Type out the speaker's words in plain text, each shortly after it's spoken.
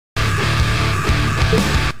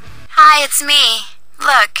Hi, it's me.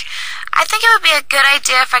 Look, I think it would be a good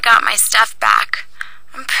idea if I got my stuff back.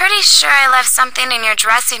 I'm pretty sure I left something in your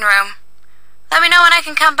dressing room. Let me know when I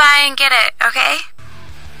can come by and get it, okay?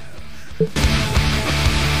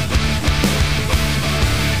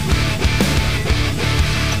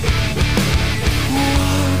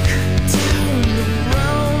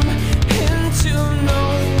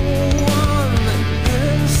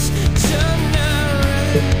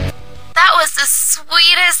 That was the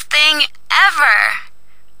sweetest thing ever.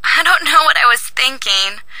 I don't know what I was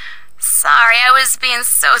thinking. Sorry, I was being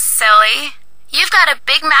so silly. You've got a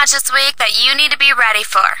big match this week that you need to be ready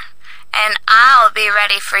for. And I'll be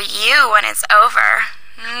ready for you when it's over.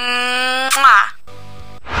 Mwah.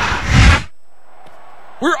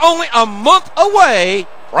 We're only a month away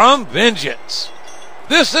from vengeance.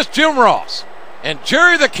 This is Jim Ross and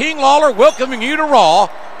Jerry the King Lawler welcoming you to Raw,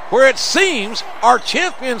 where it seems our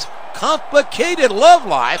champion's complicated love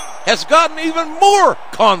life has gotten even more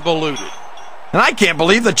convoluted. And I can't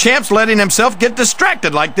believe the champ's letting himself get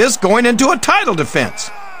distracted like this going into a title defense.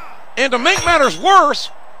 And to make matters worse,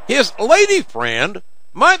 his lady friend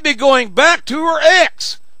might be going back to her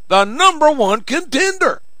ex, the #1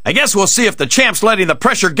 contender. I guess we'll see if the champ's letting the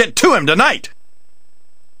pressure get to him tonight.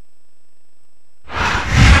 You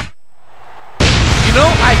know,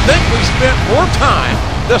 I think we spent more time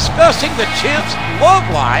discussing the champ's love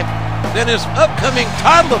life than his upcoming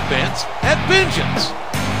title defense at Vengeance.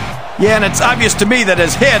 Yeah, and it's obvious to me that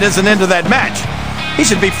his head isn't into that match. He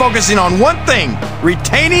should be focusing on one thing,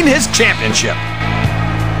 retaining his championship.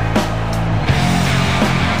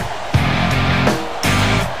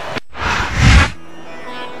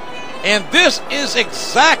 And this is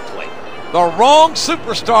exactly the wrong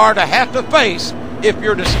superstar to have to face if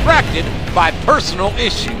you're distracted by personal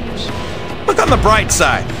issues. Look on the bright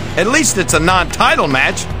side. At least it's a non-title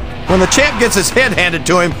match. When the champ gets his head handed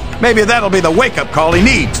to him, maybe that'll be the wake-up call he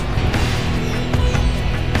needs.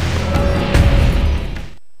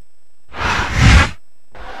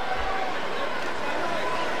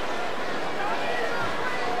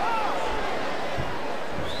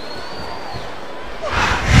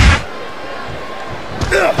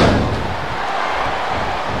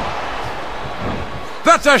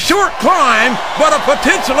 That's a short climb, but a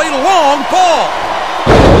potentially long fall.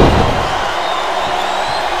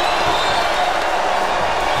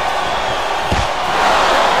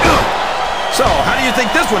 So, how do you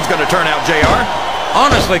think this one's going to turn out, JR?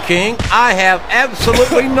 Honestly, King, I have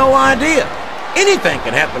absolutely no idea. Anything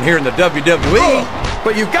can happen here in the WWE.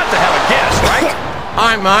 But you've got to have a guess, right?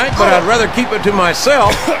 I might, but I'd rather keep it to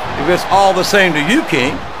myself if it's all the same to you,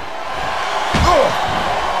 King.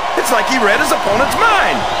 It's like he read his opponent's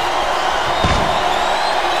mind.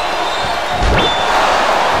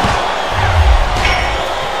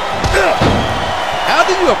 How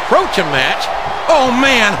do you approach a match? Oh,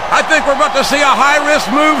 man, I think we're about to see a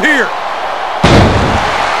high-risk move here.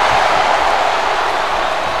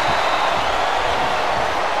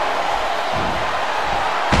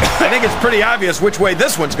 I think it's pretty obvious which way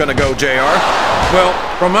this one's going to go, JR. Well,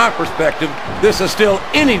 from my perspective, this is still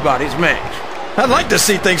anybody's match. I'd like to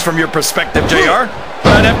see things from your perspective, JR,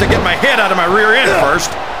 but I'd have to get my head out of my rear end first.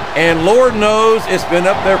 And Lord knows it's been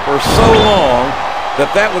up there for so long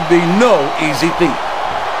that would be no easy feat.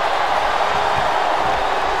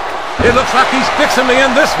 It looks like he's fixing to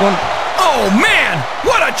end this one. Oh, man!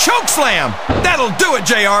 What a choke slam! That'll do it,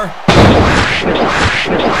 JR.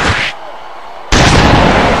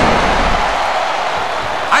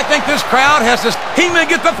 I think this crowd has this. He may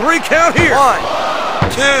get the 3 count here.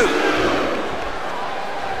 1, 2.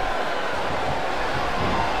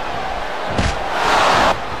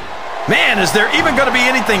 Man, is there even going to be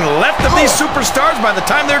anything left of these superstars by the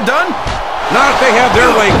time they're done? Not if they have their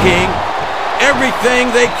way, King.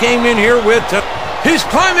 Everything they came in here with to... He's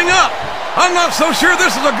climbing up. I'm not so sure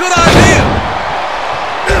this is a good idea.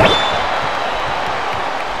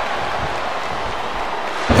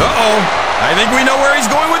 Uh-oh. I think we know where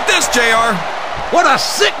he's going with this, JR. What a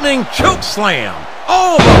sickening choke slam.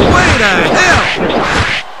 All the way to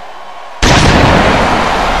hell.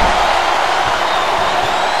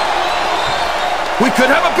 We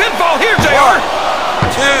could have a pinfall here, JR.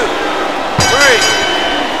 1, 2, 3.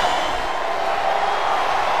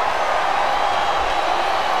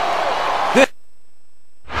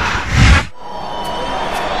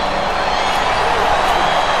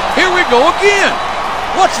 Here we go again.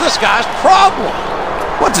 What's this guy's problem?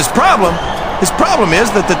 What's his problem? His problem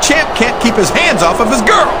is that the champ can't keep his hands off of his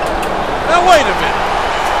girl. Now, wait a minute.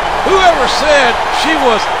 Whoever said she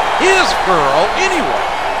was his girl anyway?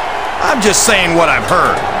 I'm just saying what I've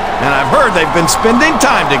heard. And I've heard they've been spending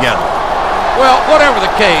time together. Well, whatever the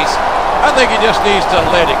case, I think he just needs to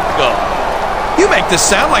let it go. You make this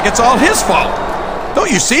sound like it's all his fault.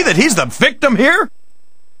 Don't you see that he's the victim here?